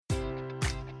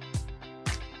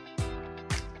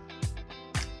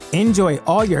Enjoy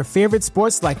all your favorite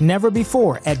sports like never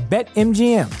before at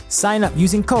BetMGM. Sign up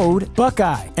using code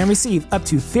Buckeye and receive up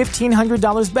to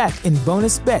 $1,500 back in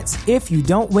bonus bets if you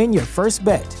don't win your first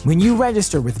bet. When you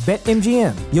register with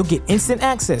BetMGM, you'll get instant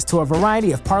access to a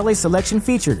variety of parlay selection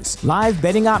features, live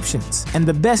betting options, and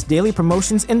the best daily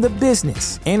promotions in the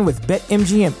business. And with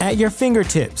BetMGM at your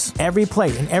fingertips, every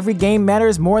play and every game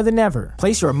matters more than ever.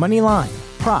 Place your money line,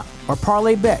 prop, or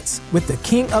parlay bets with the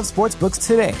king of sportsbooks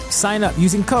today. Sign up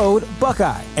using code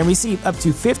Buckeye and receive up to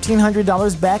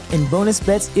 $1,500 back in bonus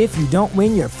bets if you don't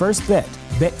win your first bet.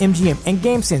 BetMGM and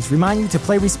GameSense remind you to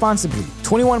play responsibly.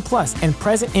 21 plus and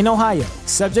present in Ohio,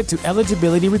 subject to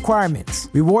eligibility requirements.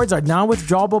 Rewards are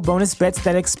non-withdrawable bonus bets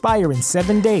that expire in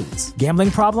 7 days. Gambling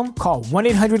problem? Call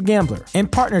 1-800-GAMBLER. In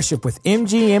partnership with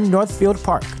MGM Northfield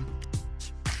Park.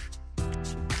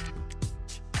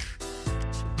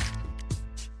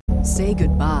 Say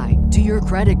goodbye to your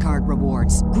credit card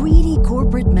rewards. Greedy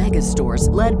corporate mega stores,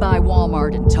 led by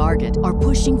Walmart and Target, are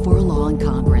pushing for a law in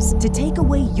Congress to take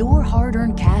away your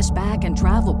hard-earned cash back and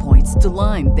travel points to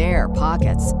line their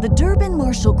pockets. The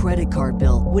Durbin-Marshall credit card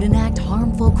bill would enact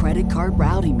harmful credit card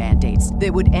routing mandates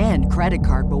that would end credit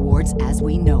card rewards as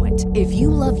we know it. If you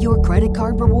love your credit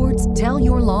card rewards, tell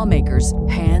your lawmakers,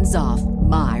 hands off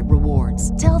my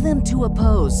rewards. Tell them to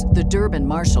oppose the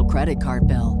Durbin-Marshall credit card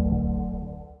bill.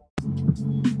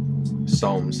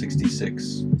 Psalm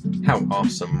 66. How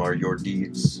awesome are your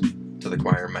deeds! To the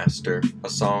choir master, a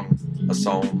song, a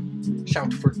psalm.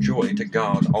 Shout for joy to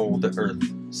God, all the earth.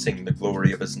 Sing the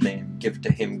glory of his name. Give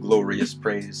to him glorious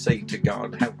praise. Say to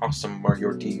God, how awesome are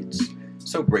your deeds!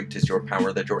 So great is your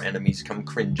power that your enemies come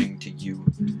cringing to you.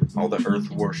 All the earth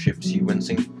worships you and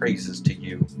sings praises to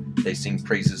you. They sing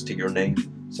praises to your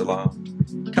name, Selah.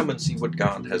 Come and see what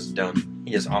God has done.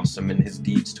 He is awesome in his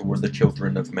deeds toward the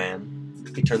children of man.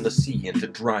 He turned the sea into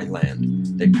dry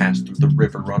land. They passed through the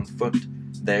river on foot.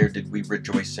 There did we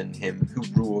rejoice in him, who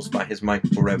rules by his might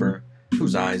forever,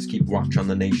 whose eyes keep watch on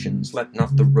the nations. Let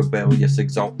not the rebellious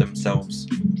exalt themselves,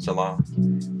 Selah.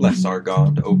 Bless our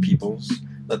God, O peoples.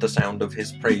 Let the sound of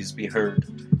his praise be heard,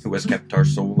 who has kept our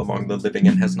soul among the living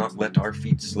and has not let our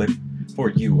feet slip. For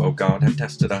you, O God, have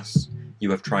tested us.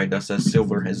 You have tried us as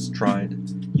silver has tried.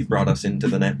 You brought us into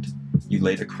the net. You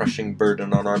laid a crushing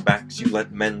burden on our backs. You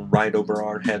let men ride over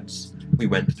our heads. We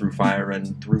went through fire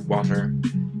and through water.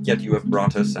 Yet you have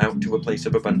brought us out to a place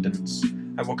of abundance.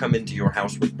 I will come into your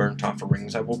house with burnt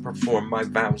offerings. I will perform my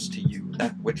vows to you,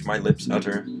 that which my lips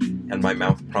utter, and my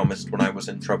mouth promised when I was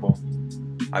in trouble.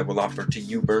 I will offer to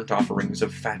you burnt offerings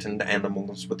of fattened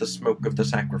animals with the smoke of the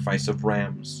sacrifice of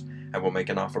rams. I will make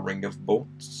an offering of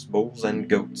bulls and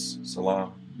goats,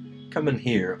 Selah. Come and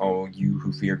hear, all you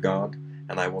who fear God,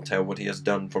 and I will tell what he has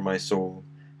done for my soul.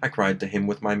 I cried to him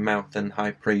with my mouth, and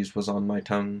high praise was on my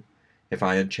tongue. If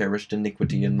I had cherished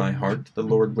iniquity in my heart, the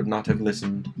Lord would not have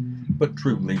listened. But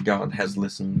truly God has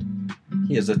listened.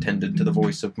 He has attended to the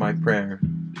voice of my prayer.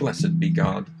 Blessed be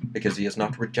God, because he has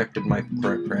not rejected my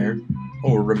prayer,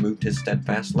 or removed his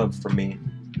steadfast love from me.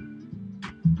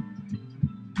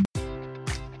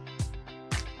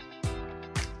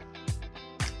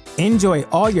 Enjoy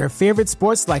all your favorite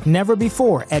sports like never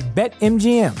before at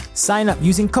BetMGM. Sign up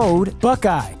using code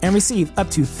Buckeye and receive up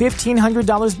to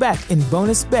 $1,500 back in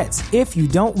bonus bets if you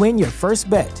don't win your first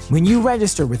bet. When you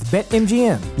register with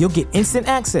BetMGM, you'll get instant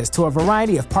access to a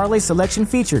variety of parlay selection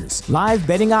features, live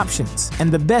betting options,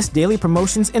 and the best daily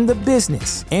promotions in the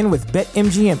business. And with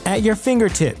BetMGM at your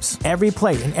fingertips, every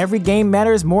play and every game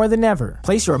matters more than ever.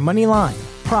 Place your money line,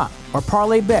 prop, or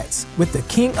parlay bets with the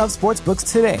king of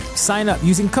sportsbooks today. Sign up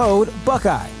using code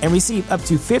Buckeye and receive up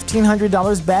to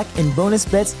 $1,500 back in bonus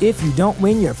bets if you don't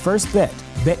win your first bet.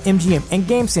 BetMGM and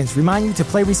GameSense remind you to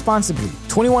play responsibly.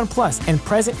 21 plus and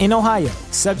present in Ohio,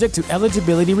 subject to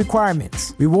eligibility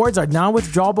requirements. Rewards are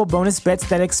non-withdrawable bonus bets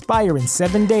that expire in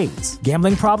 7 days.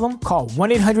 Gambling problem? Call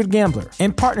 1-800-GAMBLER.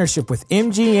 In partnership with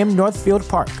MGM Northfield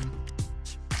Park.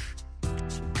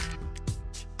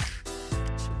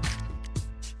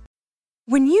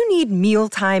 When you need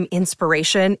mealtime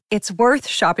inspiration, it's worth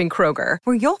shopping Kroger,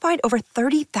 where you'll find over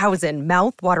 30,000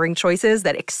 mouth-watering choices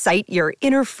that excite your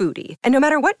inner foodie. And no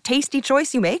matter what tasty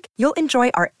choice you make, you'll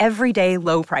enjoy our everyday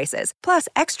low prices, plus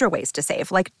extra ways to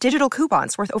save, like digital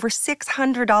coupons worth over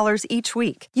 $600 each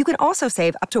week. You can also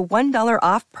save up to $1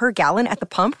 off per gallon at the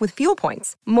pump with fuel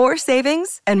points. More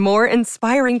savings and more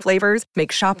inspiring flavors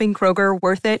make shopping Kroger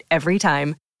worth it every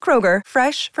time. Kroger,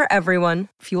 fresh for everyone.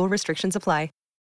 Fuel restrictions apply.